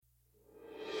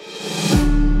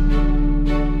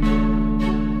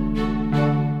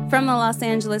From the Los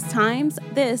Angeles Times,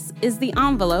 this is The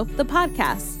Envelope, the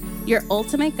podcast, your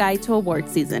ultimate guide to award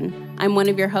season. I'm one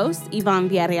of your hosts, Yvonne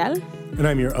Villarreal. And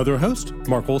I'm your other host,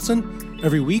 Mark Olson.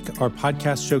 Every week, our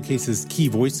podcast showcases key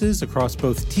voices across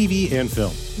both TV and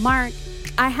film. Mark,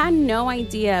 I had no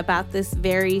idea about this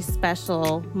very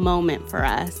special moment for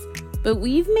us, but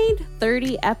we've made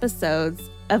 30 episodes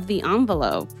of The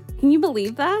Envelope. Can you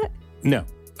believe that? No.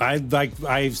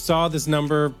 I saw this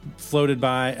number floated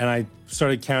by and I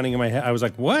started counting in my head. I was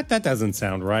like, what? That doesn't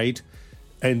sound right.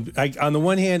 And on the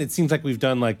one hand, it seems like we've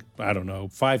done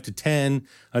 5 to 10.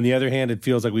 On the other hand, it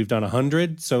feels like we've done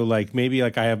 100. So maybe I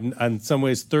have, in some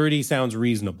ways, 30 sounds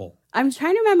reasonable. I'm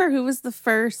trying to remember who was the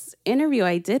first interview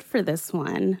I did for this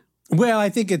one. Well, I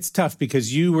think it's tough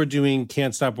because you were doing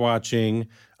Can't Stop Watching.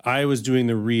 I was doing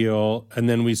The Real. And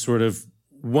then we sort of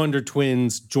Wonder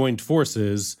Twins joined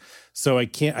forces. So I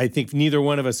think neither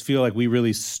one of us feel like we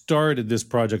really started this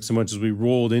project so much as we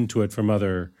rolled into it from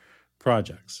other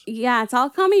projects. Yeah, it's all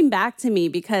coming back to me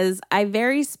because I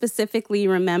very specifically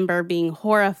remember being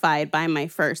horrified by my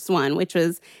first one, which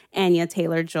was Anya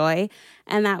Taylor-Joy.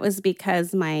 And that was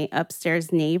because my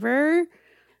upstairs neighbors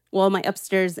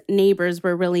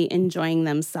were really enjoying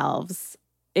themselves.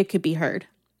 It could be heard.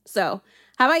 So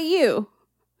how about you?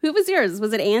 Who was yours?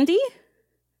 Was it Andy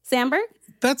Samberg?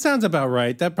 That sounds about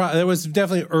right. That was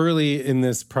definitely early in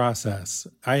this process.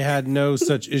 I had no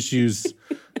such issues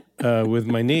with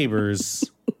my neighbors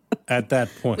at that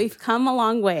point. We've come a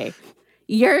long way.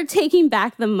 You're taking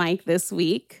back the mic this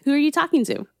week. Who are you talking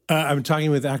to? I'm talking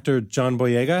with actor John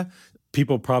Boyega.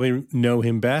 People probably know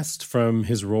him best from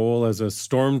his role as a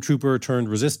stormtrooper turned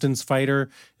resistance fighter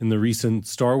in the recent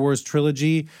Star Wars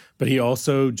trilogy. But he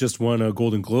also just won a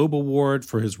Golden Globe Award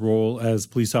for his role as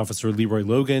police officer Leroy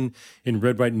Logan in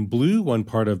Red, White, and Blue, one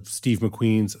part of Steve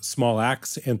McQueen's Small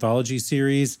Axe anthology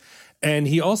series. And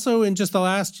he also, in just the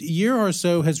last year or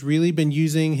so, has really been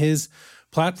using his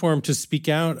platform to speak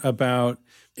out about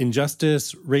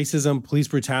injustice, racism, police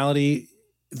brutality,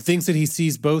 things that he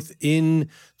sees both in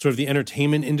sort of the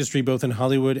entertainment industry, both in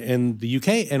Hollywood and the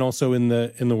UK, and also in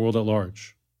the world at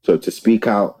large. So to speak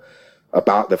out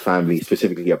about the family,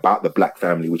 specifically about the Black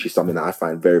family, which is something that I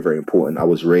find very, very important. I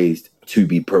was raised to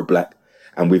be pro-Black,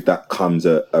 and with that comes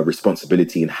a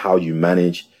responsibility in how you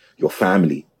manage your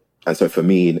family. And so for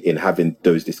me, in having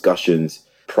those discussions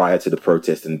prior to the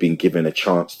protest and being given a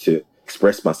chance to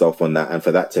express myself on that, and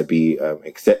for that to be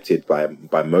accepted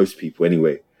by most people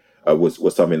anyway,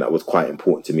 was something that was quite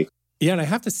important to me. Yeah, and I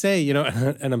have to say,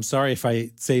 and I'm sorry if I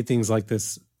say things like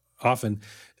this often,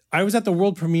 I was at the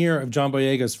world premiere of John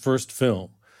Boyega's first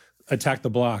film, Attack the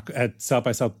Block, at South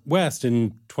by Southwest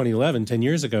in 2011, 10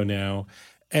 years ago now.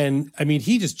 And I mean,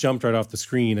 he just jumped right off the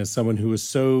screen as someone who was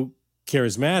so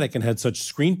charismatic and had such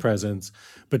screen presence.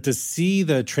 But to see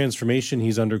the transformation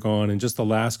he's undergone in just the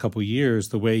last couple of years,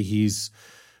 the way he's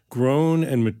grown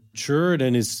and matured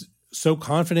and is so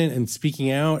confident and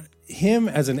speaking out, him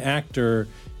as an actor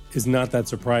is not that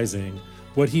surprising.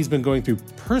 What he's been going through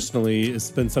personally has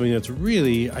been something that's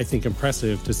really, I think,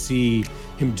 impressive to see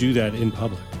him do that in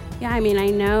public. Yeah, I mean, I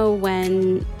know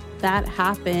when that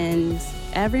happened,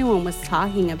 everyone was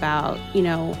talking about,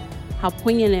 how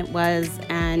poignant it was,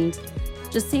 and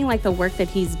just seeing the work that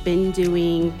he's been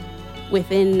doing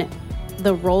within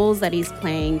the roles that he's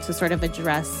playing to sort of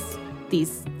address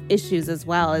these issues as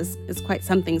well is quite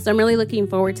something. So I'm really looking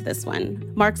forward to this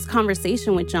one. Mark's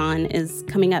conversation with John is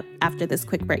coming up after this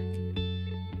quick break.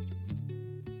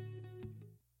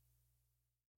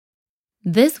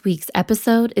 This week's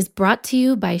episode is brought to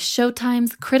you by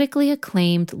Showtime's critically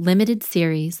acclaimed limited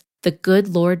series, The Good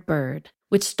Lord Bird,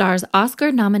 which stars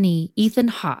Oscar nominee Ethan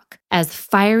Hawke as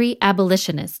fiery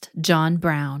abolitionist John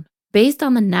Brown. Based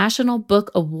on the National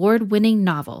Book Award-winning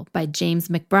novel by James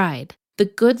McBride, The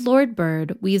Good Lord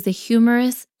Bird weaves a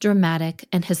humorous, dramatic,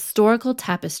 and historical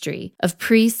tapestry of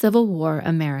pre-Civil War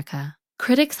America.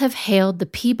 Critics have hailed the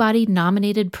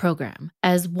Peabody-nominated program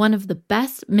as one of the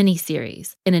best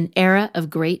miniseries in an era of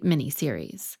great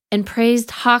miniseries, and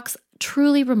praised Hawke's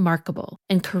truly remarkable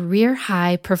and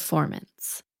career-high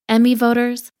performance. Emmy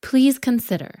voters, please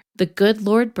consider The Good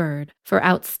Lord Bird for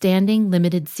Outstanding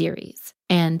Limited Series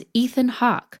and Ethan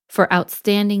Hawke for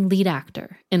Outstanding Lead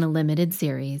Actor in a Limited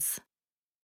Series.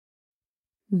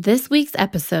 This week's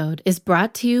episode is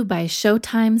brought to you by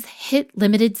Showtime's hit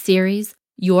limited series,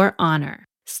 Your Honor,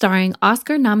 starring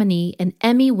Oscar nominee and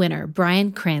Emmy winner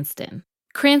Bryan Cranston.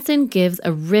 Cranston gives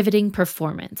a riveting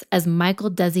performance as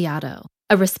Michael Desiato,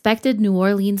 a respected New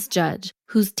Orleans judge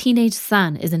whose teenage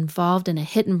son is involved in a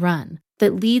hit and run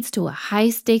that leads to a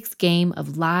high-stakes game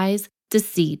of lies,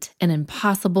 deceit, and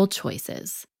impossible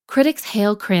choices. Critics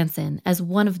hail Cranston as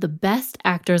one of the best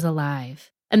actors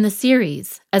alive, and the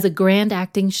series as a grand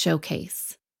acting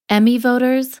showcase. Emmy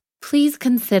voters, please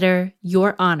consider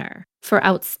Your Honor for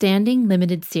Outstanding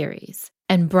Limited Series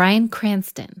and Bryan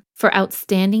Cranston for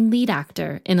Outstanding Lead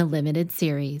Actor in a Limited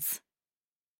Series.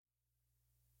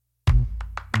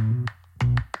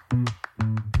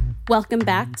 Welcome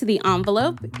back to The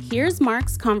Envelope. Here's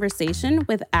Mark's conversation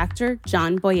with actor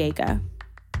John Boyega.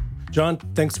 John,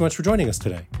 thanks so much for joining us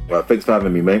today. Well, thanks for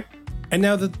having me, mate. And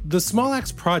now the Small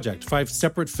Axe Project, 5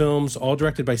 separate films, all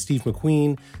directed by Steve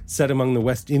McQueen, set among the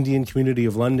West Indian community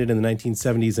of London in the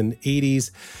 1970s and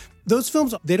 80s. Those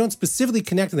films, they don't specifically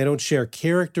connect and they don't share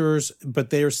characters, but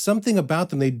there's something about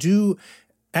them. They do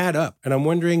add up. And I'm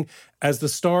wondering, as the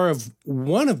star of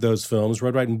one of those films,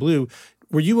 Red, White, and Blue,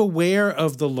 were you aware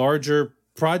of the larger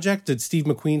project? Did Steve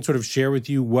McQueen sort of share with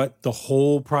you what the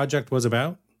whole project was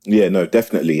about? Yeah, no,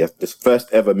 definitely. This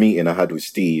first ever meeting I had with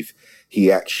Steve,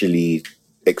 he actually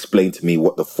explained to me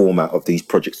what the format of these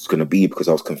projects was going to be because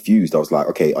I was confused. I was like,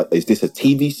 okay, is this a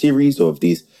TV series or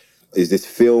is this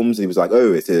films? He was like,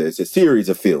 oh, it's a series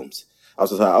of films. I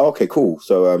was just like, oh, okay, cool.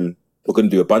 So we're going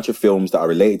to do a bunch of films that are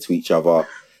related to each other,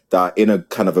 that are in a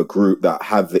kind of a group that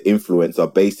have the influence, are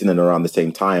based in and around the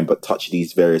same time, but touch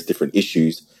these various different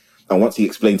issues. And once he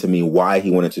explained to me why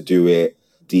he wanted to do it,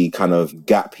 the kind of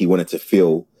gap he wanted to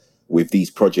fill with these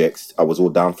projects, I was all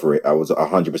down for it. I was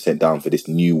 100% down for this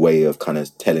new way of kind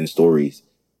of telling stories.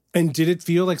 And did it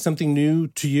feel like something new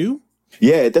to you?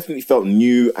 Yeah, it definitely felt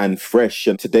new and fresh.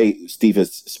 And today, Steve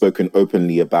has spoken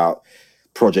openly about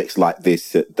projects like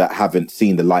this that haven't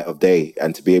seen the light of day,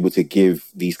 and to be able to give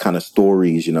these kind of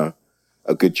stories, you know,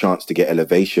 a good chance to get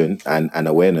elevation and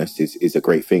awareness is a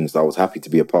great thing. So I was happy to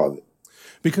be a part of it.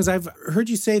 Because I've heard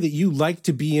you say that you like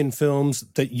to be in films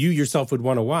that you yourself would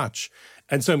want to watch.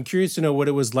 And so I'm curious to know what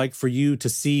it was like for you to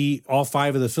see all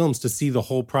 5 of the films, to see the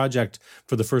whole project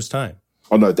for the first time.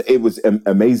 Oh, no, it was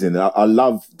amazing. I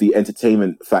love the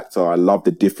entertainment factor. I love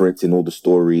the difference in all the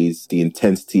stories. The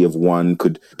intensity of one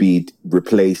could be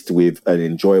replaced with an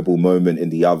enjoyable moment in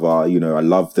the other. You know, I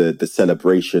love the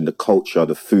celebration, the culture,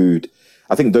 the food.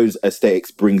 I think those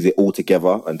aesthetics brings it all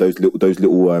together, and those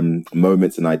little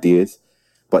moments and ideas.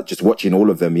 But just watching all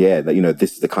of them, yeah, you know,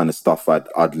 this is the kind of stuff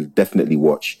I'd definitely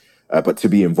watch. But to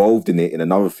be involved in it in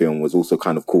another film was also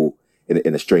kind of cool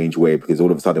in a strange way, because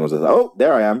all of a sudden I was like, oh,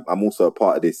 there I am. I'm also a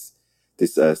part of this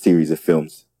series of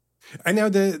films. And now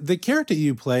the character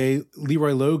you play,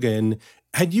 Leroy Logan,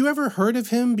 had you ever heard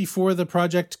of him before the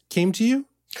project came to you?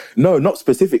 No, not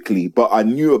specifically, but I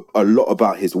knew a lot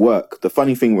about his work. The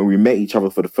funny thing, when we met each other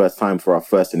for the first time for our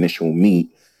first initial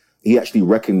meet, he actually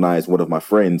recognized one of my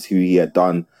friends who he had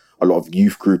done a lot of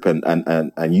youth group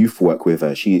and youth work with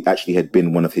her. She actually had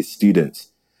been one of his students.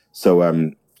 So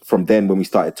from then, when we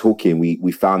started talking,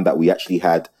 we found that we actually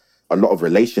had a lot of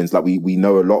relations. Like we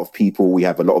know a lot of people, we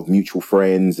have a lot of mutual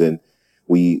friends, and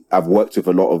I've worked with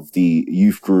a lot of the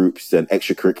youth groups and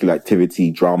extracurricular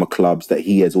activity, drama clubs that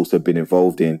he has also been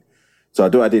involved in. So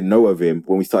although I didn't know of him,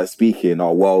 when we started speaking,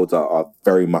 our worlds are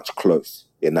very much close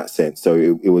in that sense. So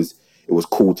it was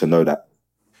cool to know that.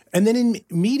 And then in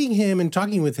meeting him and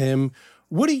talking with him,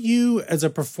 what do you as a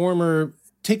performer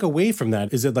take away from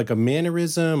that? Is it like a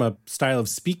mannerism, a style of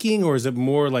speaking, or is it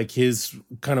more like his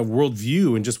kind of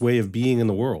worldview and just way of being in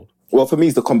the world? Well, for me,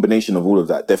 it's the combination of all of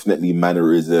that. Definitely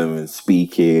mannerism and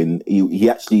speaking. He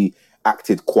actually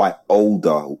acted quite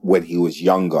older when he was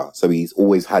younger. So he's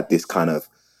always had this kind of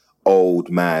old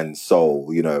man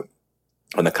soul, you know,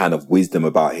 and a kind of wisdom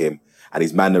about him. And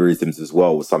his mannerisms as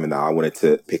well was something that I wanted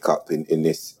to pick up in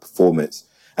this performance.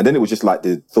 And then it was just like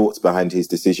the thoughts behind his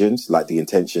decisions, like the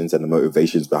intentions and the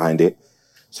motivations behind it.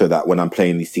 So that when I'm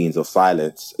playing these scenes of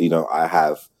silence, you know, I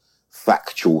have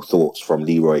factual thoughts from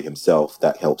Leroy himself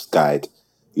that helps guide,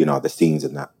 you know, the scenes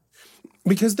and that.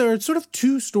 Because there are sort of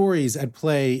 2 stories at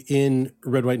play in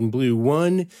Red, White, and Blue.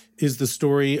 One is the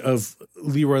story of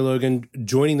Leroy Logan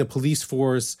joining the police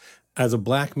force as a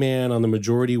black man on the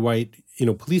majority white, you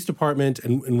know, police department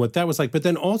and what that was like. But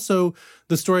then also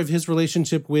the story of his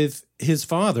relationship with his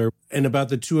father and about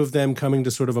the 2 of them coming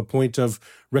to sort of a point of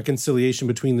reconciliation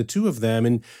between the 2 of them.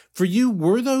 And for you,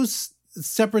 were those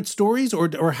separate stories,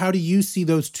 or how do you see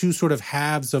those 2 sort of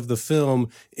halves of the film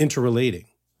interrelating?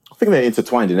 I think they're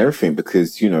intertwined in everything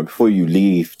because, you know, before you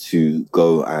leave to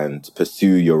go and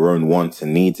pursue your own wants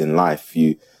and needs in life,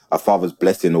 a father's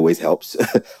blessing always helps,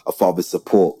 a father's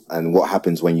support. And what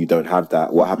happens when you don't have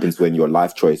that? What happens when your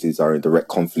life choices are in direct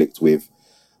conflict with,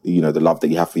 you know, the love that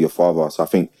you have for your father? So I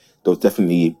think there was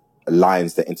definitely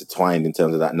lines that intertwined in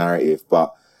terms of that narrative.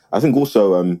 But I think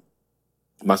also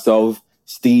myself,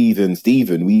 Steve and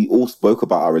Stephen, we all spoke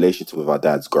about our relationship with our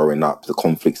dads growing up, the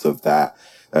conflicts of that,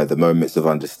 the moments of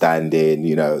understanding,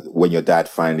 when your dad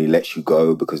finally lets you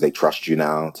go because they trust you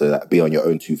now to be on your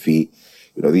own 2 feet.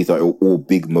 These are all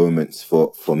big moments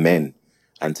for men.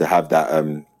 And to have that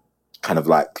kind of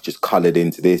like just colored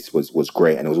into this was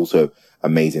great. And it was also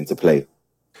amazing to play.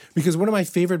 Because one of my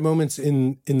favorite moments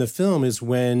in the film is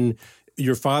when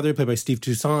your father, played by Steve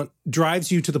Toussaint,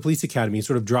 drives you to the police academy,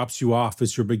 sort of drops you off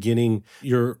as you're beginning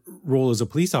your role as a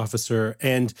police officer.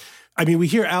 And I mean, we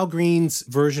hear Al Green's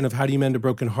version of How Do You Mend a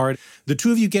Broken Heart. The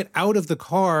two of you get out of the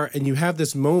car and you have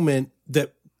this moment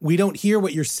that we don't hear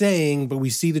what you're saying, but we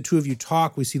see the two of you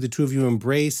talk. We see the two of you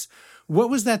embrace. What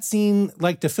was that scene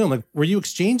like to film? Like, were you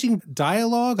exchanging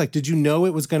dialogue? Like, did you know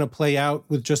it was going to play out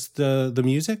with just the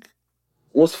music?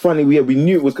 What's funny, we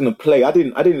knew it was going to play. I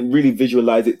didn't really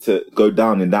visualize it to go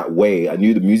down in that way. I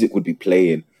knew the music would be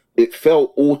playing. It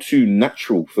felt all too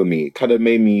natural for me. It kind of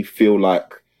made me feel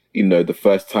like, the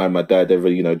first time my dad ever,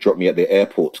 dropped me at the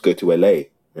airport to go to LA.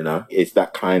 It's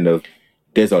that kind of,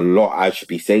 there's a lot I should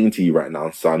be saying to you right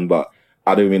now, son, but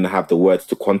I don't even have the words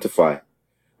to quantify.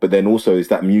 But then also it's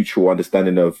that mutual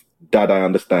understanding of, Dad, I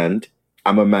understand.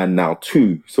 I'm a man now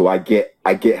too, so I get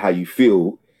how you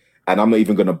feel. And I'm not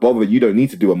even going to bother. You don't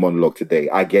need to do a monologue today.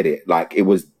 I get it. Like, it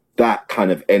was that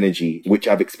kind of energy, which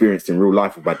I've experienced in real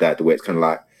life with my dad, where it's kind of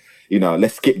like,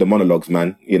 let's skip the monologues,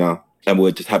 man, and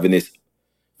we're just having this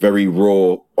very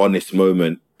raw, honest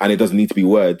moment. And it doesn't need to be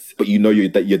words, but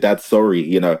that your dad's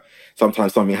sorry.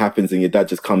 Sometimes something happens and your dad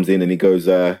just comes in and he goes,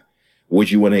 what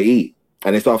do you want to eat?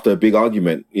 And it's after a big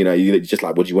argument, you're just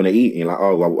like, what do you want to eat? And you're like,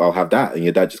 oh, I'll have that. And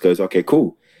your dad just goes, okay,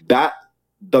 cool. That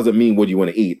doesn't mean what do you want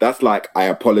to eat. That's like, I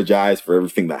apologize for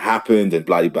everything that happened and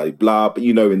blah, blah, blah. But,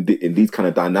 in these kind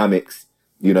of dynamics,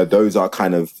 those are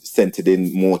kind of centered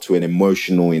in more to an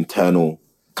emotional, internal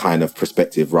kind of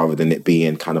perspective rather than it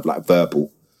being kind of like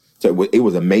verbal. So it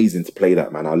was amazing to play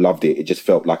that, man. I loved it. It just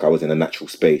felt like I was in a natural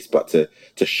space. But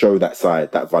to show that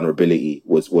side, that vulnerability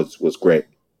was great.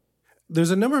 There's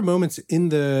a number of moments in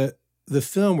the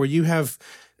film where you have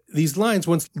these lines.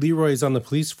 Once Leroy is on the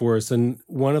police force, and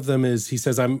one of them is, he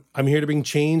says, I'm here to bring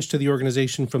change to the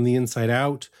organization from the inside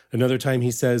out. Another time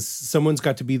he says, someone's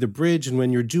got to be the bridge, and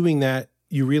when you're doing that,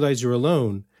 you realize you're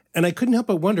alone. And I couldn't help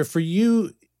but wonder, for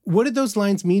you, what did those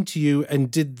lines mean to you?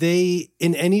 And did they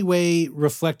in any way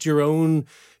reflect your own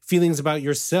feelings about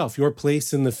yourself, your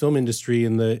place in the film industry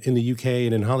in the UK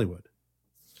and in Hollywood?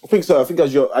 I think so. I think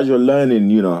as you're learning,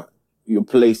 your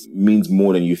place means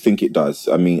more than you think it does.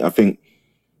 I mean, I think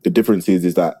the difference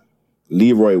is that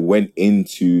Leroy went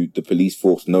into the police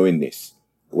force knowing this.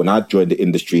 When I joined the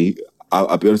industry,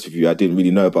 I'll be honest with you, I didn't really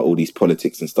know about all these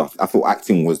politics and stuff. I thought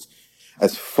acting was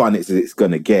as fun as it's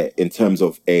going to get in terms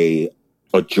of a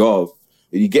job.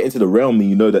 You get into the realm and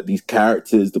you know that these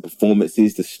characters, the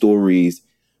performances, the stories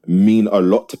mean a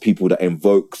lot to people, that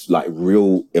invokes like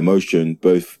real emotion,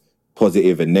 both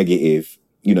positive and negative.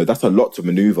 That's a lot to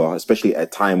maneuver, especially at a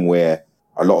time where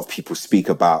a lot of people speak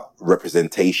about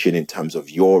representation in terms of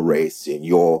your race and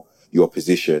your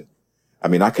position. I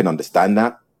mean, I can understand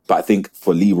that, but I think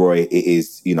for Leroy, it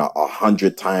is,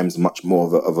 100 times much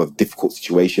more of a difficult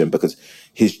situation, because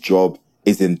his job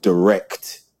is in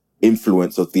direct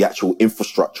influence of the actual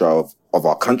infrastructure of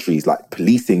our countries. Like,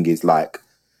 policing is like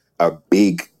a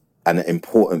big and an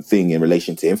important thing in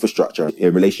relation to infrastructure,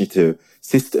 in relation to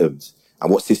systems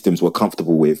and what systems we're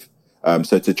comfortable with.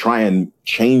 So to try and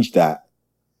change that,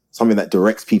 something that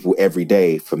directs people every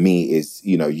day, for me is,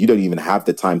 you don't even have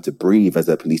the time to breathe as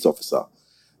a police officer.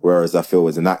 Whereas I feel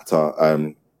as an actor,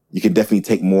 you can definitely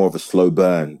take more of a slow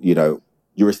burn.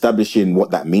 You're establishing what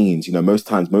that means. Most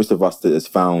times, most of us that has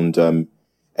found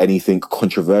anything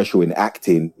controversial in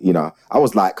acting, I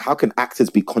was like, how can actors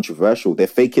be controversial? They're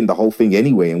faking the whole thing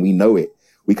anyway, and we know it.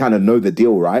 We kind of know the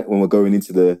deal, right? When we're going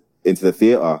into the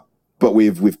theater. But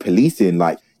with policing,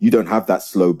 like, you don't have that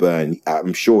slow burn.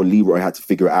 I'm sure Leroy had to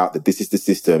figure out that this is the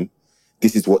system,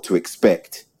 this is what to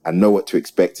expect, and know what to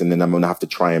expect, and then I'm going to have to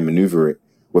try and maneuver it.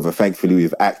 Whether, thankfully,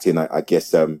 with acting, I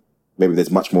guess maybe there's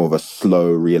much more of a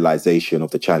slow realization of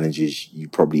the challenges you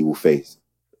probably will face.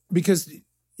 Because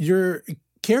your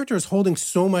character is holding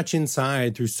so much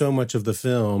inside through so much of the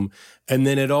film, and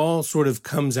then it all sort of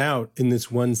comes out in this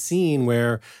one scene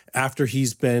where, after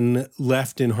he's been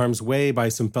left in harm's way by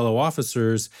some fellow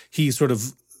officers, he sort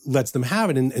of lets them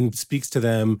have it and speaks to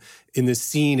them in this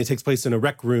scene. It takes place in a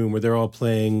rec room where they're all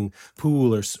playing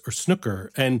pool or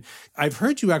snooker. And I've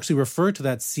heard you actually refer to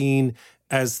that scene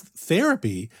as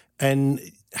therapy. And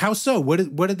how so? What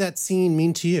did that scene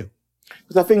mean to you?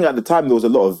 Because I think at the time there was a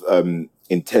lot of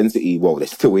intensity. Well, there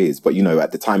still is, but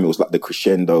at the time it was like the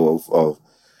crescendo of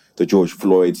the George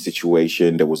Floyd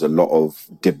situation. There was a lot of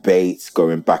debates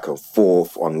going back and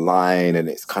forth online, and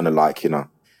it's kind of like,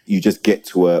 you just get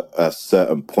to a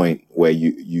certain point where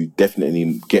you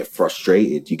definitely get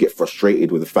frustrated. You get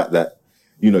frustrated with the fact that,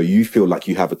 you feel like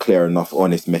you have a clear enough,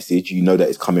 honest message. You know that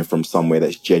it's coming from somewhere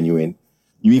that's genuine.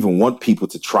 You even want people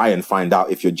to try and find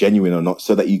out if you're genuine or not,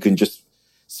 so that you can just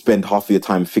spend half of your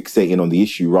time fixating on the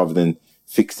issue rather than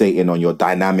fixating on your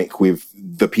dynamic with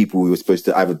the people who are supposed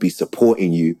to either be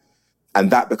supporting you. And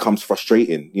that becomes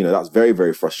frustrating. That's very,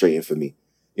 very frustrating for me.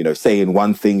 Saying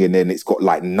one thing and then it's got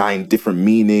like 9 different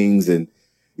meanings and,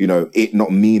 it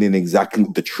not meaning exactly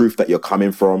the truth that you're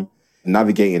coming from.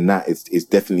 Navigating that is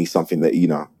definitely something that,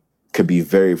 can be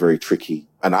very, very tricky.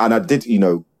 And I did,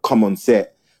 come on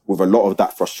set with a lot of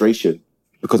that frustration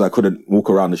because I couldn't walk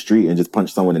around the street and just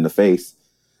punch someone in the face.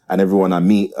 And everyone I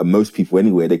meet, most people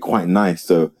anyway, they're quite nice.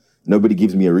 So nobody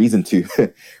gives me a reason to.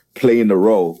 Playing the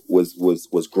role was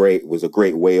great, was a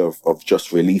great way of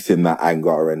just releasing that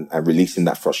anger and releasing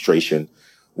that frustration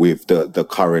with the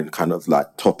current kind of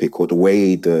like topic or the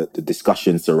way the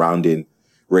discussions surrounding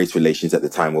race relations at the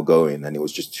time were going. And it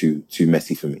was just too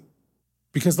messy for me.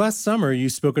 Because last summer you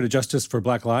spoke at a Justice for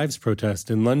Black Lives protest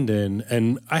in London,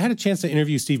 and I had a chance to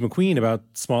interview Steve McQueen about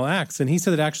Small Axe, and he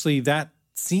said that actually that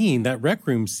scene, that rec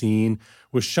room scene,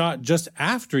 was shot just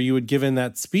after you had given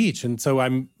that speech. And so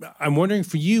I'm wondering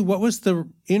for you, what was the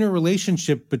inner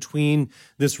relationship between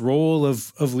this role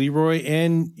of Leroy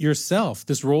and yourself,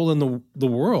 this role in the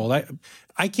world?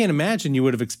 I can't imagine you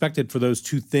would have expected for those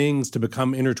two things to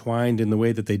become intertwined in the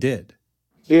way that they did.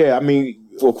 Yeah, I mean,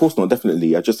 well, of course not,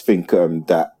 definitely. I just think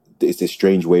that it's a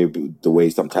strange way, the way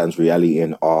sometimes reality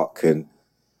and art can,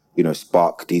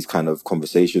 spark these kind of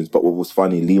conversations. But what was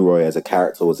funny, Leroy as a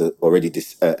character was already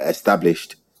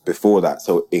established before that.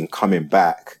 So in coming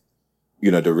back,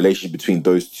 the relationship between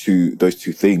those two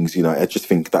things, I just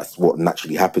think that's what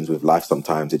naturally happens with life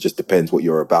sometimes. It just depends what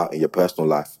you're about in your personal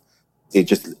life. It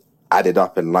just added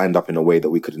up and lined up in a way that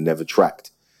we could have never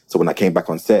tracked. So when I came back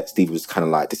on set, Steve was kind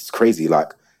of like, this is crazy.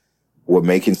 Like, we're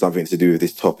making something to do with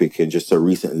this topic. And just so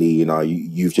recently,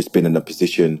 you've just been in a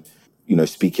position,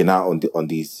 speaking out on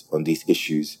these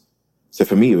issues. So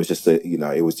for me, it was just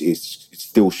it's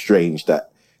still strange that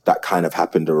kind of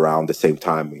happened around the same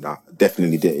time.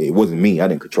 Definitely it wasn't me. I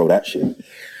didn't control that shit.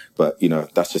 But,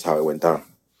 that's just how it went down.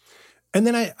 And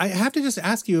then I have to just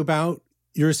ask you about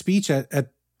your speech at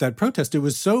that protest. It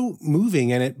was so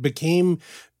moving, and it became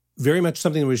very much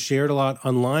something that was shared a lot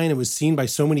online. It was seen by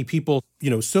so many people,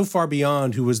 so far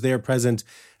beyond who was there present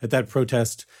at that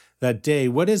protest that day.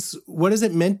 What is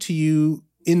it meant to you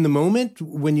in the moment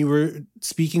when you were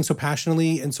speaking so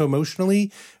passionately and so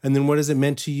emotionally? And then what has it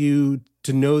meant to you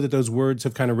to know that those words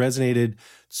have kind of resonated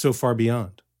so far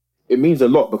beyond? It means a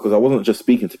lot because I wasn't just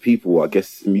speaking to people. I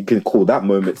guess you can call that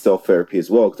moment self-therapy as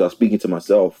well, because I was speaking to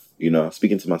myself,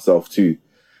 speaking to myself too.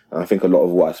 And I think a lot of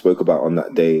what I spoke about on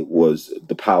that day was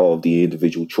the power of the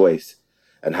individual choice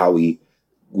and how we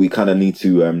kind of need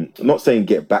to, I'm not saying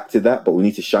get back to that, but we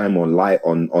need to shine more light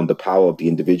on the power of the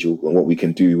individual and what we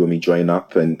can do when we join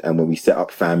up and when we set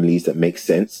up families that make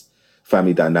sense,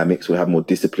 family dynamics. We have more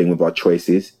discipline with our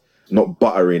choices, not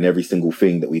buttering every single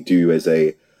thing that we do as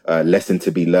a lesson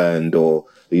to be learned or,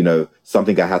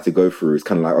 something I had to go through. It's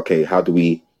kind of like, okay, how do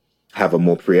we have a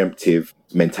more preemptive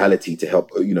mentality to help,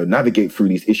 navigate through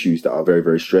these issues that are very,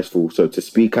 very stressful. So to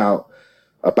speak out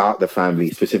about the family,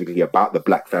 specifically about the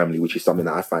Black family, which is something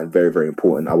that I find very, very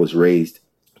important. I was raised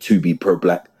to be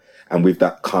pro-Black, and with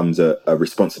that comes a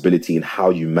responsibility in how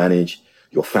you manage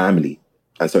your family.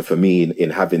 And so for me, in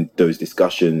having those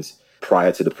discussions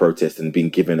prior to the protest and being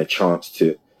given a chance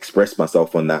to express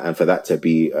myself on that, and for that to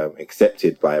be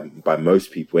accepted by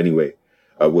most people anyway,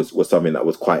 was something that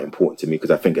was quite important to me,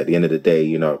 because I think at the end of the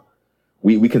day,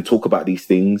 we can talk about these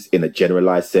things in a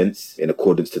generalized sense in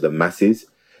accordance to the masses.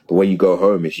 But when you go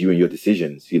home, it's you and your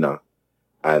decisions,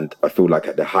 And I feel like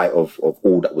at the height of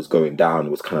all that was going down,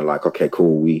 it was kind of like, okay,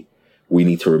 cool. We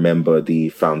need to remember the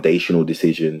foundational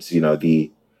decisions,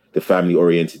 the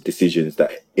family-oriented decisions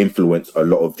that influence a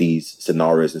lot of these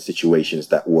scenarios and situations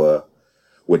that we're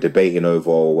debating over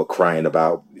or we're crying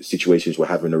about, situations we're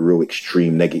having a real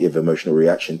extreme negative emotional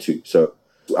reaction to. So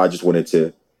I just wanted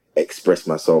to express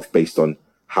myself based on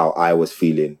how I was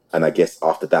feeling. And I guess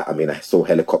after that, I saw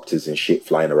helicopters and shit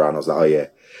flying around. I was like, oh yeah,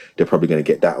 they're probably going to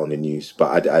get that on the news.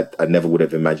 But I never would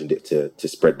have imagined it to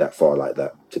spread that far like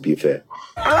that, to be fair.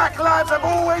 Black lives have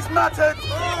always mattered.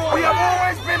 We have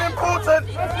always been important.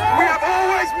 We have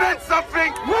always meant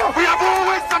something. We have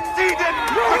always succeeded,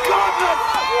 regardless.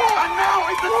 And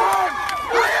now is the time.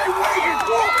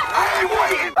 I ain't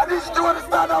waiting. I need you to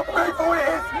understand how painful it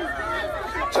is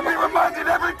to be reminded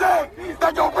every day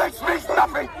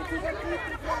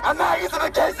And that isn't the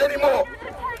case anymore.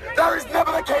 That is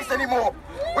never the case anymore.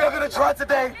 We are going to try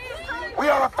today. We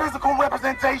are a physical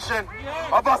representation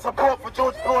of our support for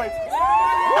George Floyd.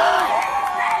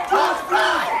 George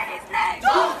Floyd!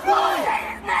 George Floyd!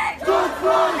 George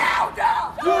Floyd!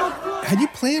 Had you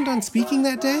planned on speaking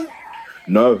that day?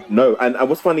 No. And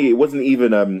what's funny, it wasn't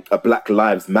even a Black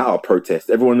Lives Matter protest.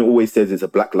 Everyone always says it's a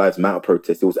Black Lives Matter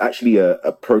protest. It was actually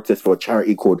a protest for a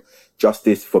charity called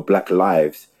Justice for Black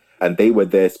Lives. And they were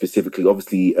there specifically,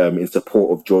 obviously, in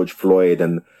support of George Floyd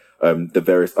and the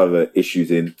various other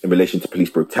issues in relation to police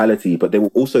brutality. But they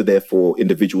were also there for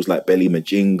individuals like Belly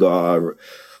Majinga,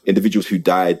 individuals who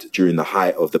died during the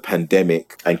height of the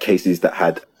pandemic, and cases that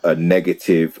had a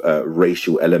negative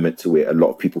racial element to it. A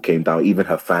lot of people came down, even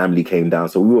her family came down.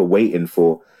 So we were waiting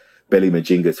for Belly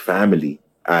Majinga's family.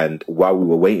 And while we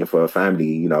were waiting for her family,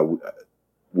 you know,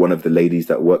 one of the ladies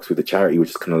that works with the charity was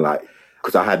just kind of like,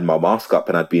 because I had my mask up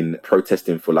and I'd been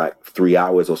protesting for like 3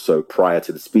 hours or so prior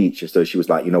to the speech. And so she was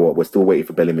like, you know what, we're still waiting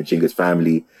for Belly Majinga's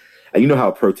family. And you know how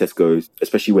a protest goes,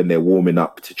 especially when they're warming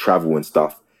up to travel and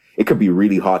stuff. It could be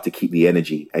really hard to keep the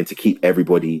energy and to keep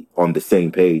everybody on the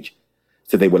same page.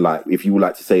 So they were like, if you would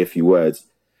like to say a few words,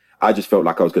 I just felt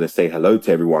like I was going to say hello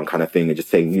to everyone kind of thing and just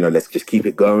saying, you know, let's just keep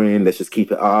it going. Let's just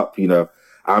keep it up. You know,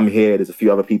 I'm here. There's a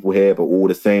few other people here, but all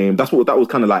the same. That was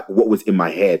kind of like what was in my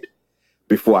head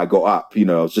before I got up. You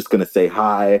know, I was just going to say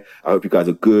hi. I hope you guys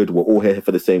are good. We're all here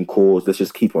for the same cause. Let's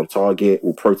just keep on target.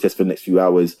 We'll protest for the next few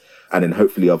hours. And then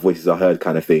hopefully our voices are heard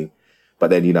kind of thing.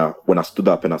 But then, you know, when I stood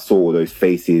up and I saw all those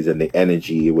faces and the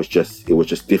energy, it was just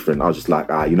different. I was just like,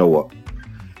 you know what?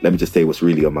 Let me just say what's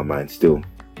really on my mind still.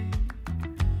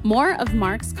 More of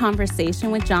Mark's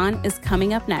conversation with John is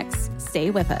coming up next.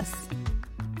 Stay with us.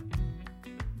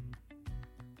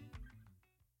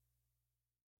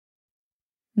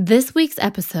 This week's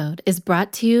episode is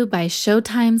brought to you by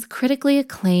Showtime's critically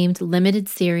acclaimed limited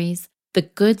series, The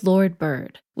Good Lord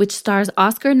Bird, which stars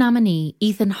Oscar nominee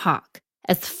Ethan Hawke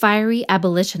as fiery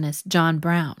abolitionist John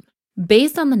Brown.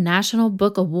 Based on the National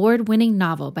Book Award-winning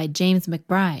novel by James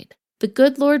McBride, The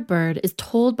Good Lord Bird is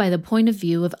told by the point of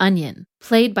view of Onion,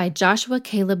 played by Joshua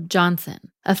Caleb Johnson,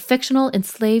 a fictional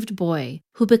enslaved boy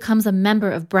who becomes a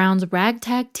member of Brown's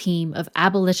ragtag team of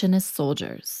abolitionist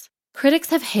soldiers.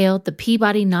 Critics have hailed the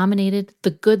Peabody-nominated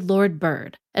The Good Lord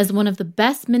Bird as one of the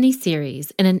best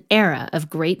miniseries in an era of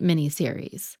great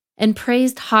miniseries, and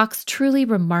praised Hawke's truly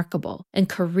remarkable and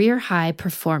career-high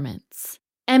performance.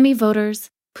 Emmy voters,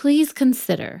 please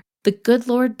consider The Good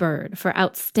Lord Bird for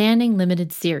Outstanding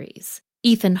Limited Series,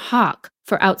 Ethan Hawke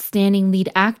for Outstanding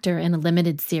Lead Actor in a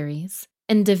Limited Series,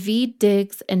 and Daveed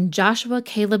Diggs and Joshua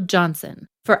Caleb Johnson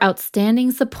for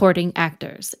Outstanding Supporting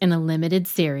Actors in a Limited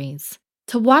Series.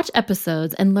 To watch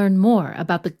episodes and learn more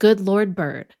about The Good Lord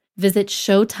Bird, visit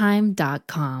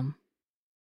Showtime.com.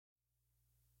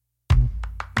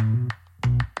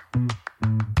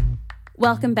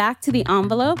 Welcome back to The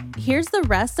Envelope. Here's the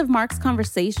rest of Mark's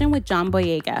conversation with John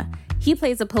Boyega. He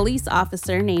plays a police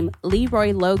officer named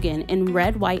Leroy Logan in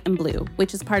Red, White, and Blue,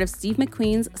 which is part of Steve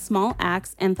McQueen's Small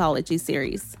Acts anthology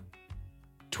series.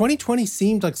 2020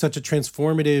 seemed like such a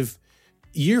transformative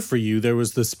year for you. There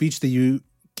was the speech that you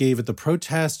gave at the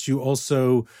protest. You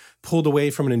also pulled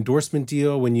away from an endorsement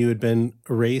deal when you had been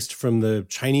erased from the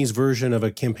Chinese version of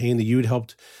a campaign that you had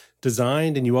helped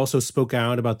design. And you also spoke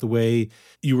out about the way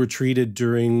you were treated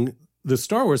during the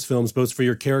Star Wars films, both for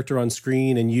your character on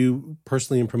screen and you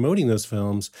personally in promoting those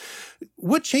films.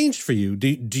 What changed for you? Do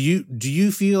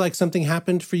you feel like something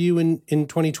happened for you in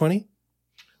 2020?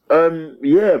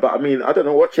 Yeah, but I mean, I don't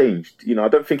know what changed. You know, I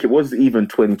don't think it was even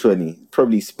 2020.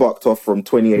 Probably sparked off from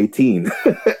 2018.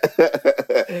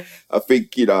 I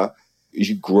think, you know, you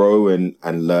should grow and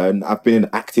learn. I've been in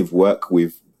active work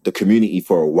with the community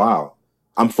for a while.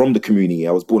 I'm from the community.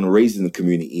 I was born and raised in the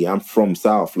community. I'm from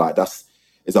South. Like,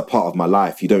 is a part of my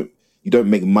life. You don't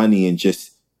make money and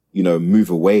just, you know, move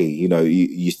away. You know,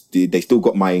 they still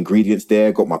got my ingredients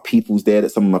there, got my peoples there,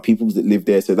 that some of my peoples that live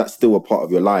there. So that's still a part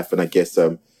of your life. And I guess,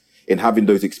 in having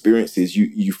those experiences,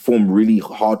 you form really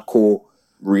hardcore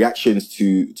reactions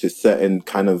to certain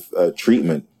kind of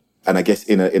treatment. And I guess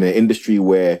in an industry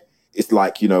where it's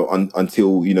like, you know,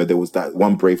 until, you know, there was that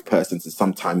one brave person to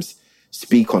sometimes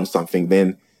speak on something,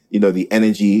 then, you know, the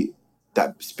energy,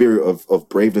 that spirit of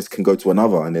braveness can go to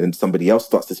another, and then somebody else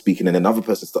starts to speak, and then another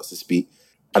person starts to speak.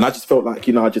 And I just felt like,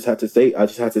 you know, I just had to say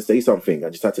something. I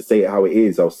just had to say it how it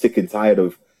is. I was sick and tired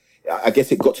of, I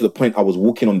guess it got to the point I was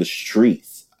walking on the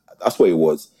streets. That's what it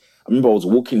was. I remember I was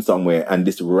walking somewhere and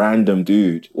this random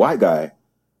dude, white guy,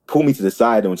 pulled me to the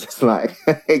side and was just like,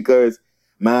 he goes,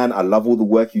 man, I love all the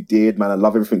work you did, man. I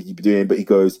love everything you've been doing. But he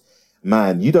goes,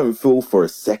 man, you don't feel for a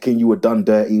second you were done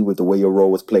dirty with the way your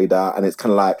role was played out. And it's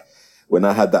kind of like when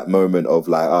I had that moment of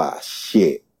like,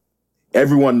 shit,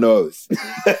 everyone knows.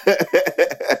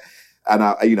 And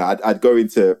I'd go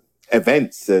into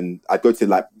events and I'd go to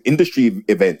like industry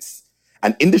events,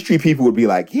 and industry people would be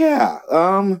like, yeah,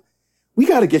 we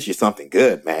got to get you something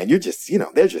good, man. You're just,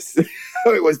 they're just,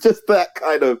 it was just that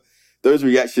kind of, those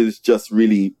reactions just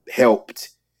really helped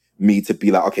me to be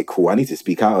like, okay, cool. I need to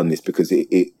speak out on this because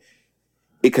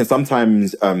it can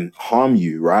sometimes harm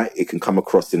you, right? It can come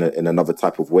across in another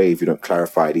type of way if you don't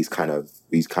clarify these kind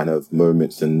of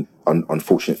moments and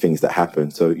unfortunate things that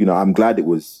happen. So, I'm glad it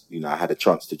was, I had a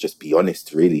chance to just be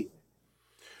honest, really.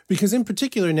 Because in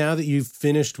particular, now that you've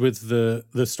finished with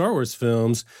the Star Wars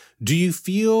films, do you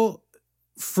feel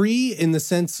free in the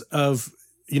sense of,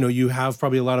 you have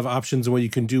probably a lot of options on what you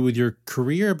can do with your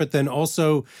career, but then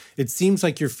also it seems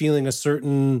like you're feeling a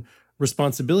certain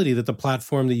responsibility that the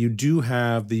platform that you do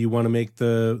have, that you want to make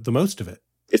the most of it?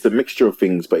 It's a mixture of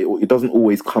things, but it doesn't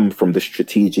always come from the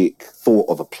strategic thought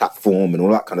of a platform and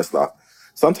all that kind of stuff.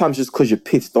 Sometimes just because you're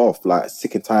pissed off, like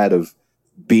sick and tired of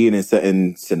being in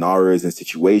certain scenarios and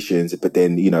situations, but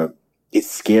then, it's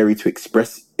scary to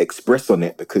express on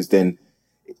it, because then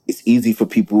it's easy for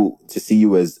people to see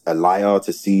you as a liar,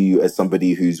 to see you as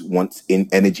somebody who's wants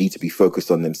energy to be focused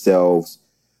on themselves.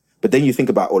 But then you think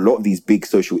about a lot of these big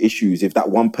social issues. If that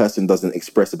one person doesn't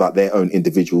express about their own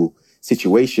individual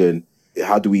situation,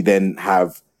 how do we then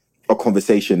have a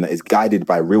conversation that is guided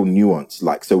by real nuance?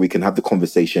 Like, so we can have the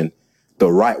conversation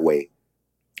the right way.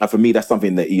 And for me, that's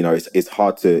something that, it's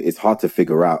hard to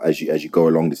figure out as you go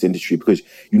along this industry, because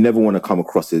you never want to come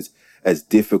across as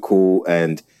difficult,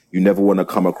 and you never want to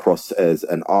come across as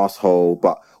an asshole.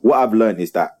 But what I've learned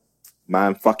is that,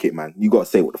 man, fuck it, man. You got to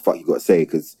say what the fuck you got to say,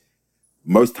 because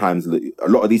most times a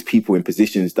lot of these people in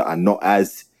positions that are not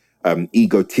as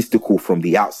egotistical from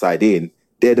the outside in,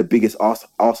 they're the biggest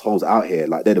assholes out here.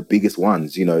 Like, they're the biggest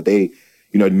ones. They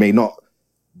may not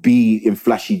be in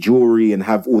flashy jewelry and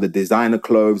have all the designer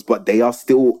clothes, but they are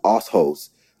still assholes.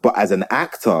 But as an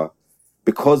actor,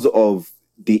 because of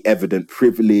the evident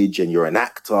privilege and you're an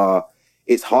actor,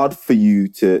 it's hard for you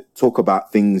to talk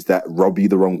about things that rub you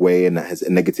the wrong way and that has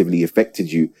negatively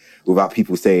affected you without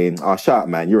people saying, shut up,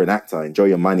 man, you're an actor, enjoy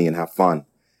your money and have fun.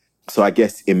 So I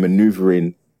guess in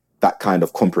maneuvering that kind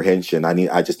of comprehension,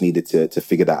 I just needed to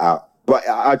figure that out. But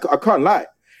I can't lie,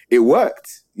 it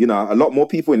worked. A lot more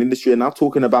people in the industry are now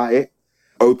talking about it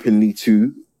openly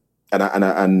too. And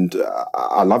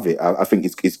I love it. I think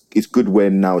it's good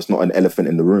when now it's not an elephant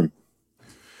in the room.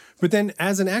 But then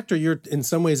as an actor, you're in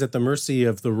some ways at the mercy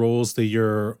of the roles that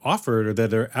you're offered or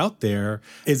that are out there.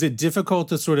 Is it difficult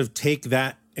to sort of take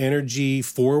that energy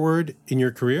forward in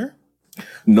your career?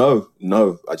 No.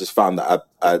 I just found that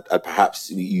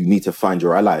perhaps you need to find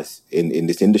your allies in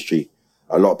this industry.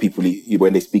 A lot of people,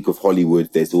 when they speak of Hollywood,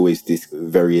 there's always this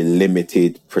very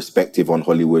limited perspective on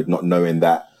Hollywood, not knowing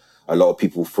that a lot of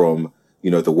people from,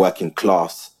 the working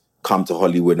class come to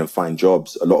Hollywood and find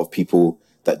jobs. A lot of people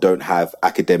that don't have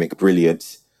academic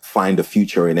brilliance find a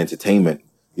future in entertainment,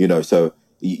 so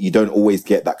you don't always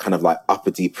get that kind of like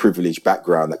uppity privileged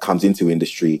background that comes into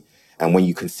industry. And when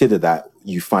you consider that,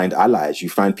 you find allies, you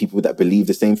find people that believe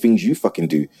the same things you fucking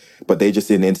do, but they're just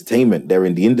in entertainment. They're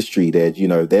in the industry. They're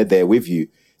there with you.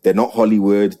 They're not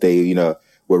Hollywood. They,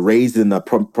 were raised in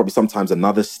probably sometimes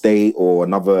another state or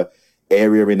another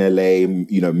area in LA,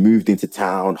 moved into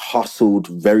town, hustled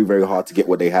very, very hard to get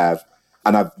what they have.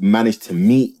 And I've managed to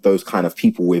meet those kind of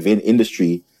people within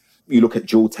industry. You look at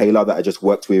Jewel Taylor that I just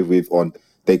worked with on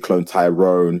They Clone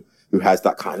Tyrone, who has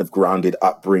that kind of grounded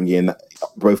upbringing,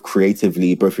 both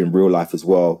creatively, both in real life as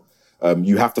well.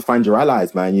 You have to find your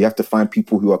allies, man. You have to find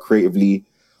people who are creatively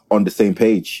on the same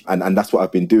page. And that's what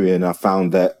I've been doing. And I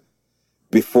found that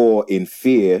before in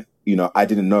Fear, I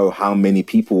didn't know how many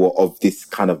people were of this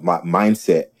kind of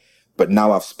mindset. But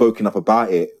now I've spoken up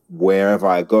about it wherever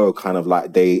I go, kind of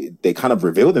like they kind of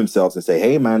reveal themselves and say,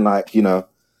 hey, man, like,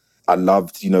 I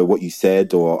loved, what you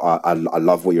said, or I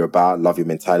love what you're about, love your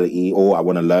mentality, or I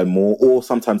want to learn more. Or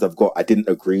sometimes I didn't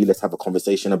agree. Let's have a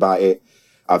conversation about it.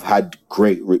 I've had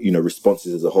great,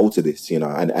 responses as a whole to this,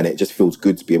 and it just feels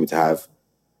good to be able to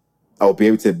I'll be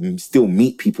able to still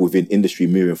meet people within industry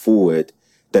moving forward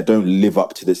that don't live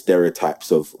up to the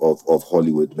stereotypes of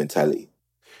Hollywood mentality.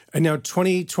 And now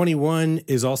 2021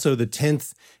 is also the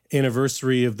 10th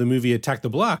anniversary of the movie Attack the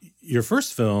Block, your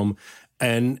first film.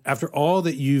 And after all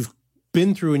that you've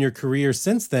been through in your career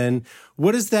since then,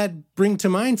 what does that bring to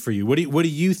mind for you? What do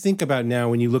you think about now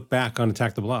when you look back on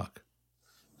Attack the Block?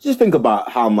 Just think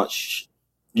about how much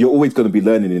you're always going to be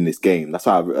learning in this game. That's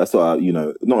why,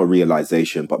 not a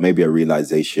realization, but maybe a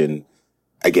realization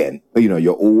again,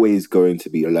 you're always going to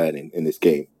be learning in this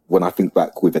game. When I think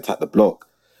back with Attack the Block,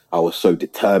 I was so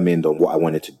determined on what I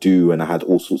wanted to do, and I had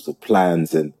all sorts of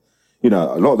plans, and a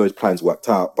lot of those plans worked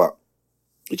out, but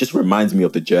it just reminds me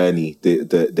of the journey,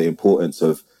 the importance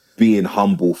of being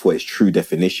humble for its true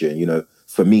definition.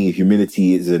 For me,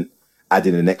 humility isn't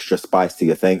adding an extra spice to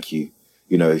your thank you.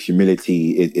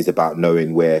 Humility is about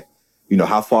knowing where,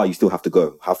 how far you still have to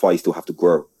go, how far you still have to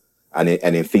grow. And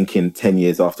in thinking 10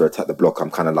 years after Attack the Block,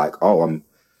 I'm kind of like,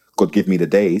 God give me the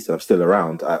days, I'm still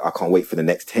around. I can't wait for the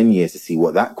next 10 years to see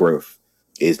what that growth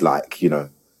is like,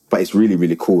 But it's really,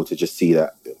 really cool to just see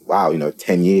that, wow,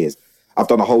 10 years. I've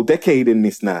done a whole decade in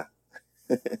this now.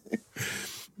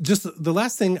 Just the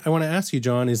last thing I want to ask you,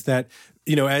 John, is that,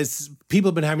 as people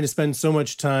have been having to spend so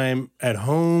much time at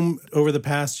home over the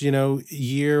past,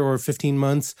 year or 15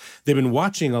 months, they've been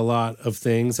watching a lot of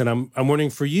things. And I'm wondering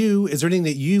for you, is there anything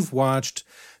that you've watched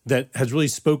that has really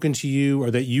spoken to you or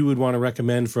that you would want to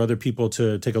recommend for other people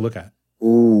to take a look at?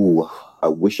 Ooh, I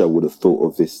wish I would have thought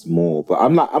of this more, but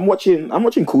I'm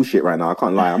watching cool shit right now. I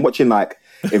can't lie. I'm watching like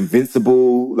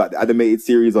Invincible, like the animated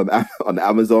series on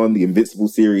Amazon, the Invincible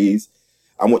series.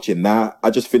 I'm watching that. I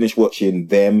just finished watching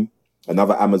Them,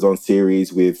 another Amazon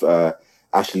series with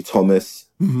Ashley Thomas,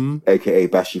 aka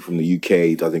Bashi from the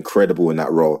UK, does incredible in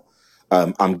that role.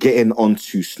 I'm getting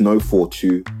onto Snowfall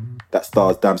 2, that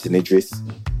stars Damson Idris.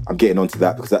 I'm getting onto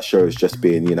that because that show has just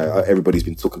been, everybody's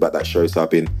been talking about that show, so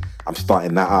I'm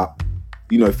starting that up.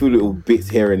 A few little bits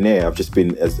here and there. I've just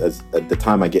been, as at the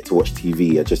time I get to watch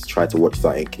TV, I just try to watch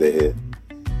something that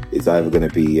is either going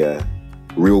to be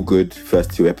real good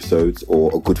first 2 episodes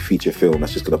or a good feature film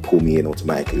that's just going to pull me in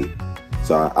automatically.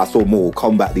 So I saw Mortal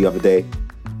Kombat the other day,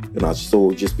 and I've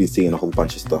just been seeing a whole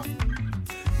bunch of stuff.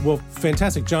 Well,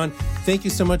 fantastic. John, thank you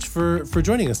so much for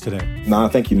joining us today. No,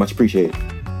 thank you. Much appreciated.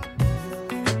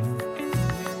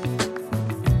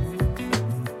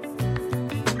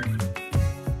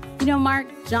 Mark,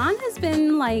 John has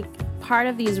been like part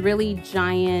of these really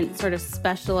giant sort of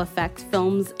special effect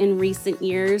films in recent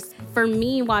years. For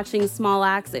me, watching Small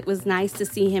Axe, it was nice to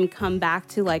see him come back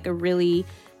to like a really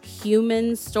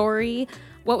human story.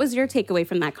 What was your takeaway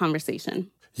from that conversation?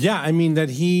 Yeah, I mean,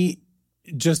 that he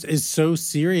just is so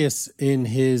serious in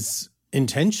his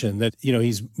intention that,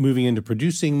 he's moving into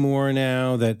producing more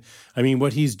now, that, I mean,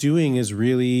 what he's doing is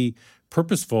really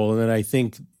purposeful. And that I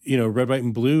think, Red, White,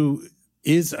 and Blue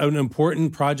is an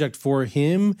important project for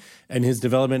him and his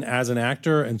development as an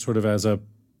actor and sort of as a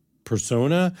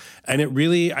persona. And it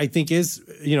really, I think, is,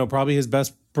 probably his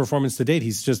best performance to date.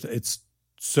 It's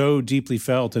so deeply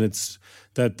felt, and it's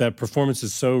that performance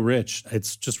is so rich.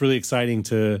 It's just really exciting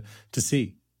to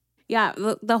see. Yeah,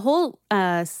 the whole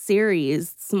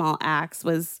series, Small Axe,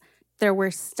 there were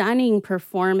stunning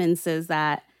performances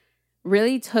that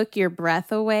really took your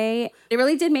breath away. It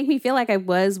really did make me feel like I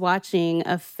was watching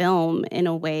a film in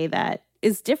a way that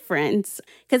is different,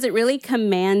 because it really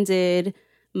commanded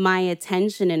my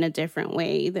attention in a different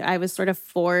way. I was sort of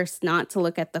forced not to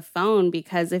look at the phone,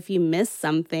 because if you miss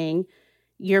something,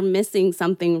 you're missing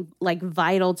something like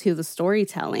vital to the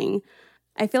storytelling.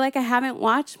 I feel like I haven't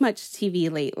watched much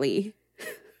TV lately.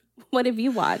 What have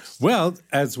you watched? Well,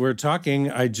 as we're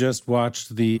talking, I just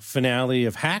watched the finale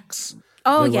of Hacks.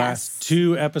 Oh, the yes. last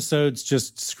 2 episodes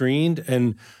just screened.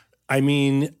 And I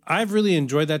mean, I've really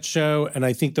enjoyed that show. And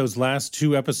I think those last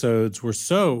 2 episodes were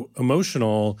so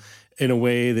emotional in a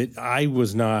way that I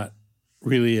was not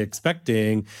really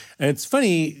expecting. And it's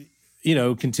funny,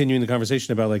 continuing the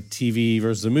conversation about like TV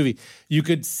versus a movie, you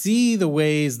could see the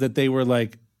ways that they were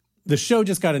like, the show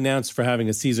just got announced for having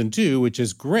a season 2, which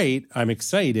is great. I'm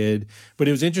excited. But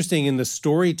it was interesting in the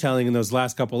storytelling in those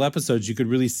last couple episodes, you could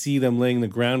really see them laying the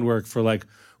groundwork for like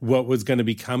what was going to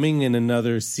be coming in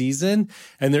another season.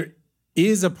 And there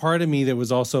is a part of me that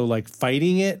was also like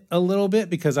fighting it a little bit,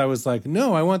 because I was like,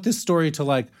 no, I want this story to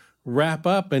like wrap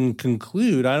up and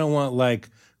conclude. I don't want like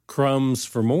crumbs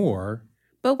for more.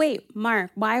 But wait, Mark,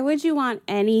 why would you want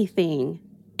anything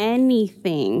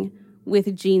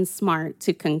with Jean Smart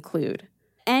to conclude?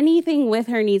 Anything with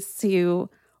her needs to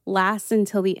last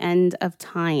until the end of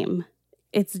time.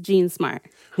 It's Jean Smart.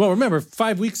 Well, remember,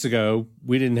 5 weeks ago,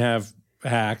 we didn't have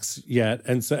Hacks yet.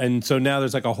 And so now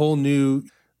there's like a whole new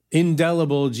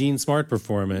indelible Jean Smart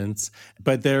performance.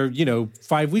 But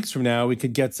 5 weeks from now, we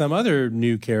could get some other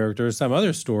new character, some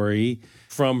other story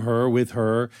from her, with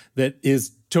her, that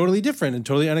is totally different and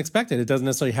totally unexpected. It doesn't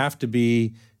necessarily have to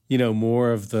be,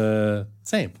 more of the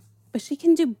same. But she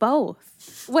can do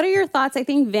both. What are your thoughts? I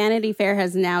think Vanity Fair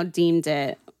has now deemed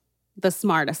it the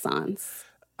Smartassance.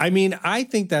 I mean, I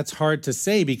think that's hard to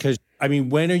say, because I mean,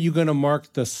 when are you going to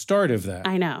mark the start of that?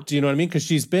 I know. Do you know what I mean? Because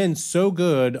she's been so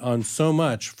good on so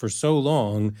much for so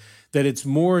long that it's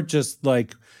more just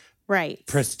like right.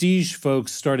 prestige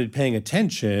folks started paying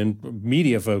attention,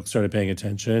 media folks started paying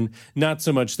attention, not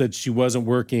so much that she wasn't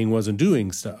working, wasn't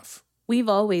doing stuff. We've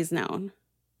always known,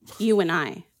 you and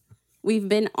I. We've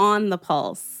been on the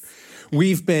pulse.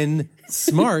 We've been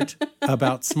smart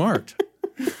about smart.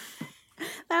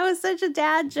 That was such a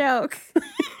dad joke.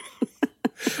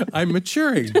 I'm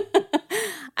maturing.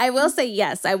 I will say,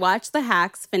 yes, I watched the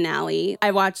Hacks finale.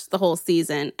 I watched the whole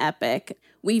season. Epic.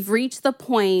 We've reached the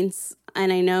point,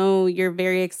 and I know you're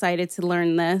very excited to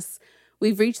learn this.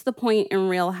 We've reached the point in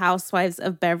Real Housewives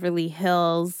of Beverly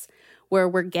Hills where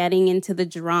we're getting into the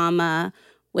drama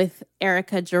with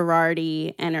Erica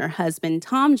Girardi and her husband,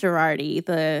 Tom Girardi,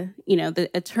 the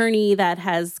attorney that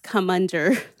has come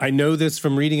under. I know this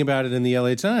from reading about it in the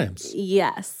LA Times.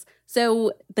 Yes.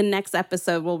 So the next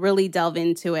episode will really delve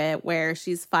into it, where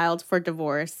she's filed for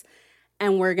divorce,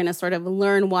 and we're going to sort of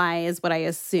learn why, is what I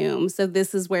assume. So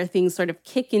this is where things sort of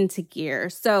kick into gear.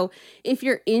 So if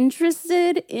you're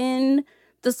interested in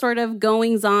the sort of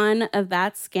goings on of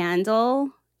that scandal,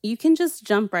 you can just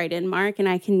jump right in, Mark, and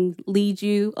I can lead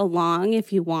you along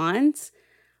if you want.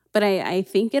 But I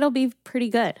think it'll be pretty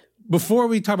good. Before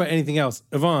we talk about anything else,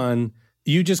 Yvonne,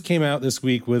 you just came out this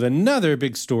week with another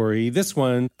big story, this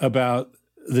one about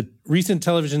the recent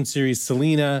television series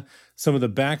Selena, some of the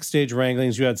backstage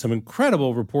wranglings. You had some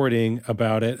incredible reporting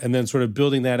about it, and then sort of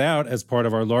building that out as part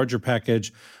of our larger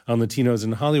package on Latinos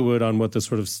in Hollywood on what the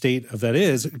sort of state of that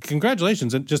is.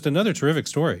 Congratulations, and just another terrific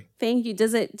story. Thank you.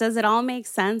 Does it all make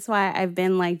sense why I've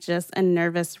been like just a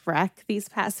nervous wreck these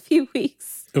past few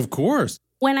weeks? Of course.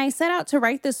 When I set out to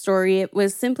write this story, it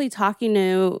was simply talking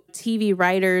to TV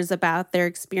writers about their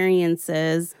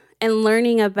experiences and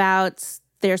learning about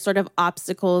their sort of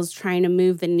obstacles trying to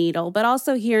move the needle, but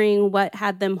also hearing what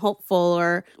had them hopeful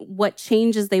or what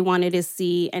changes they wanted to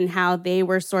see and how they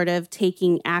were sort of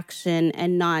taking action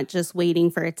and not just waiting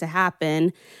for it to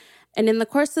happen. And in the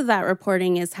course of that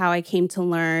reporting is how I came to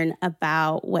learn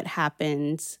about what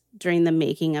happened during the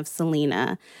making of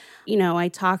Selena. You know, I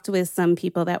talked with some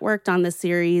people that worked on the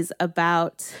series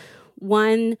about,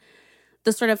 one,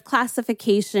 the sort of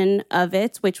classification of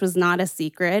it, which was not a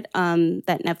secret,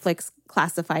 that Netflix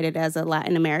classified it as a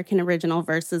Latin American original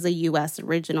versus a U.S.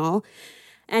 original.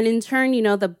 And in turn, you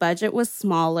know, the budget was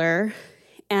smaller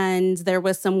and there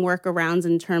was some workarounds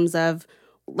in terms of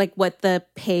like what the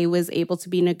pay was able to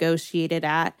be negotiated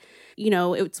at. You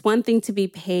know, it's one thing to be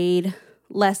paid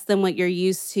less than what you're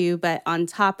used to, but on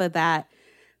top of that,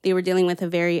 they were dealing with a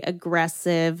very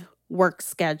aggressive work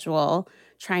schedule,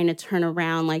 trying to turn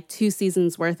around like 2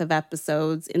 seasons worth of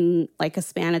episodes in like a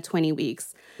span of 20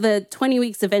 weeks. The 20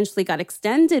 weeks eventually got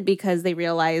extended because they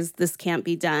realized this can't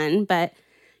be done. But,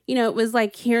 you know, it was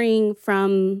like hearing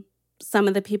from some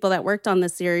of the people that worked on the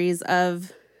series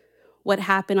of what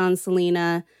happened on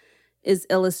Selena is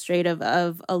illustrative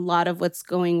of a lot of what's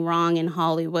going wrong in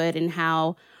Hollywood and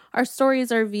how our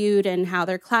stories are viewed and how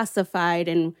they're classified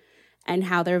and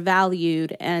how they're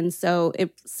valued. And so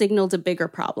it signaled a bigger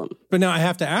problem. But now I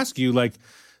have to ask you, like,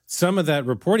 some of that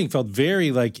reporting felt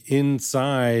very like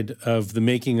inside of the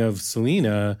making of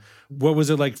Selena. What was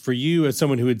it like for you as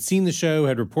someone who had seen the show,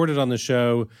 had reported on the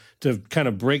show, to kind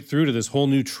of break through to this whole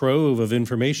new trove of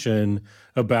information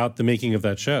about the making of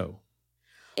that show?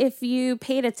 If you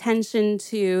paid attention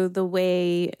to the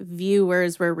way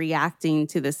viewers were reacting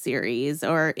to the series,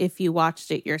 or if you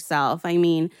watched it yourself, I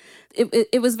mean,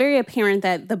 it was very apparent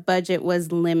that the budget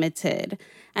was limited.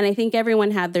 And I think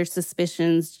everyone had their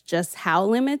suspicions just how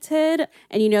limited.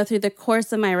 And, you know, through the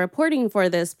course of my reporting for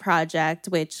this project,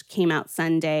 which came out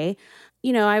Sunday,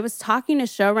 you know, I was talking to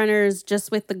showrunners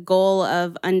just with the goal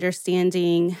of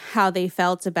understanding how they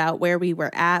felt about where we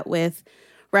were at with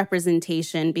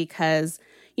representation, because,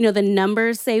 you know, the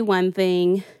numbers say one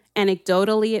thing.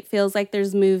 Anecdotally, it feels like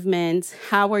there's movement.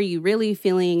 How are you really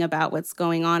feeling about what's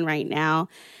going on right now?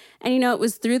 And, you know, it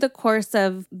was through the course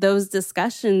of those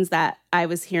discussions that I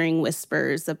was hearing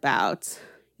whispers about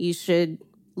you should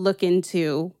look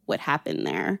into what happened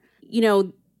there. You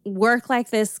know, work like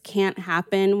this can't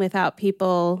happen without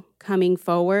people coming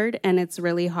forward. And it's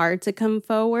really hard to come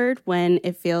forward when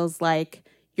it feels like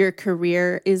your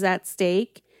career is at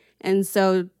stake. And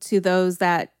so to those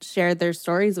that shared their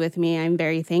stories with me, I'm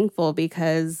very thankful,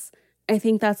 because I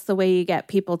think that's the way you get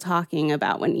people talking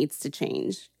about what needs to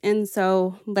change. And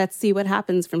so let's see what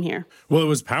happens from here. Well, it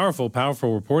was powerful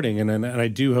reporting. And I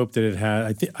do hope that it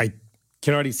had, I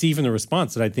can already see from the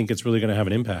response that I think it's really going to have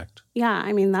an impact. Yeah,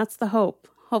 I mean, that's the hope.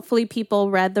 Hopefully people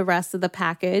read the rest of the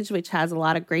package, which has a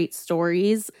lot of great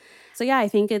stories. So yeah, I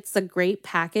think it's a great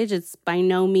package. It's by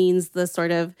no means the sort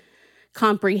of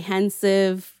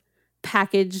comprehensive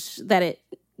package that it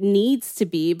needs to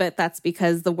be, but that's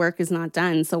because the work is not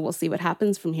done. So we'll see what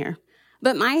happens from here.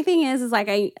 But my thing is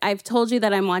like I've told you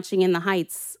that I'm watching In the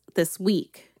Heights this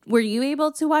week. Were you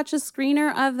able to watch a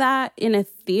screener of that in a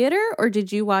theater, or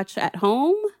did you watch at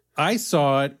home? I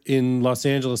saw it in Los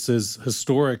Angeles's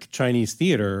historic Chinese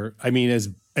theater. I mean,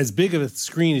 as big of a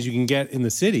screen as you can get in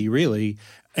the city, really.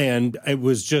 And it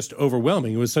was just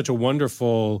overwhelming. It was such a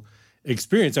wonderful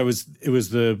experience. It was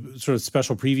the sort of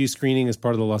special preview screening as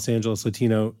part of the Los Angeles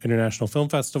Latino International Film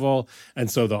Festival. And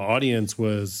so the audience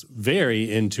was very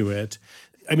into it.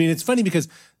 I mean, it's funny because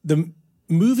the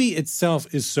movie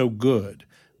itself is so good,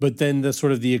 but then the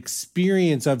sort of the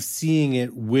experience of seeing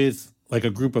it with like a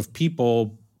group of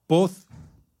people, both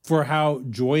for how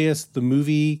joyous the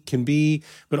movie can be,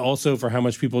 but also for how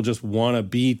much people just want to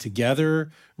be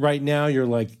together right now. You're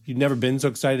like, you've never been so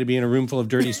excited to be in a room full of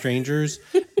dirty strangers.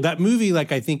 That movie,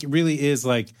 like, I think it really is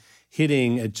like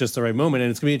hitting at just the right moment. And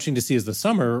it's gonna be interesting to see as the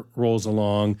summer rolls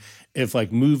along, if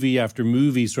like movie after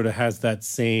movie sort of has that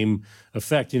same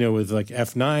effect, you know, with like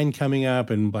F9 coming up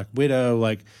and Black Widow,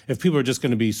 like if people are just going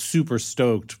to be super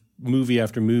stoked movie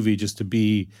after movie just to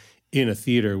be in a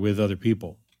theater with other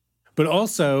people. But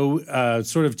also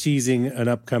sort of teasing an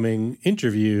upcoming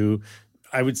interview,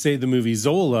 I would say the movie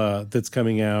Zola that's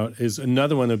coming out is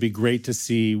another one that would be great to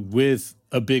see with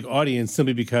a big audience,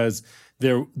 simply because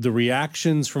the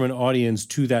reactions from an audience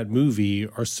to that movie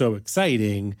are so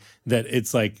exciting that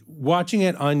it's like watching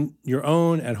it on your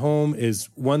own at home is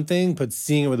one thing, but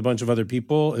seeing it with a bunch of other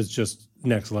people is just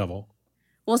next level.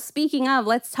 Well, speaking of,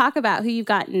 let's talk about who you've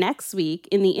got next week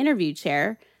in the interview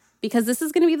chair, because this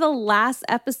is going to be the last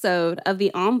episode of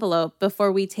The Envelope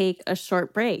before we take a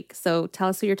short break. So tell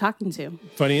us who you're talking to.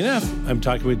 Funny enough, I'm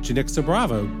talking with Janixa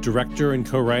Bravo, director and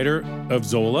co-writer of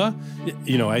Zola.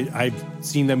 You know, I've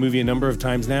seen that movie a number of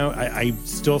times now. I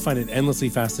still find it endlessly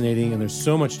fascinating, and there's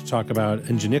so much to talk about.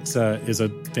 And Janixa is a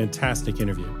fantastic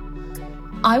interview.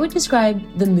 I would describe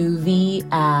the movie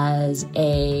as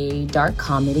a dark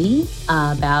comedy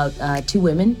about two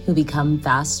women who become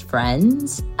fast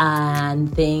friends,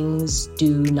 and things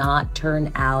do not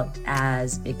turn out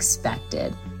as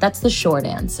expected. That's the short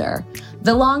answer.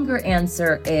 The longer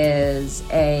answer is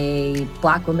a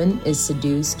Black woman is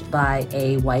seduced by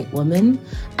a white woman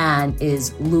and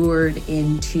is lured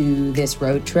into this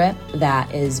road trip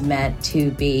that is meant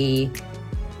to be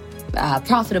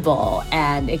profitable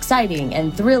and exciting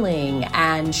and thrilling,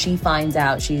 and she finds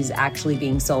out she's actually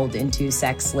being sold into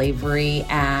sex slavery,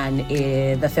 and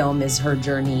the film is her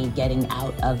journey getting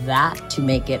out of that to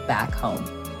make it back home.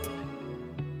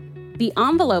 The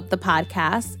Envelope, the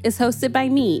podcast, is hosted by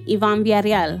me, Yvonne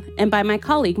Villarreal, and by my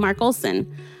colleague, Mark Olson.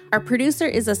 Our producer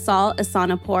is Asal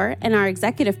Asanapour, and our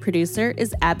executive producer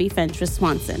is Abby Fentress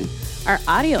Swanson. Our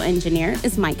audio engineer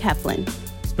is Mike Heflin.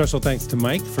 Special thanks to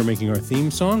Mike for making our theme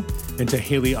song, and to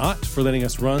Haley Ott for letting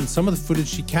us run some of the footage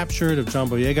she captured of John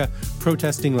Boyega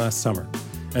protesting last summer.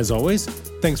 As always,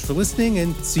 thanks for listening,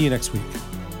 and see you next week.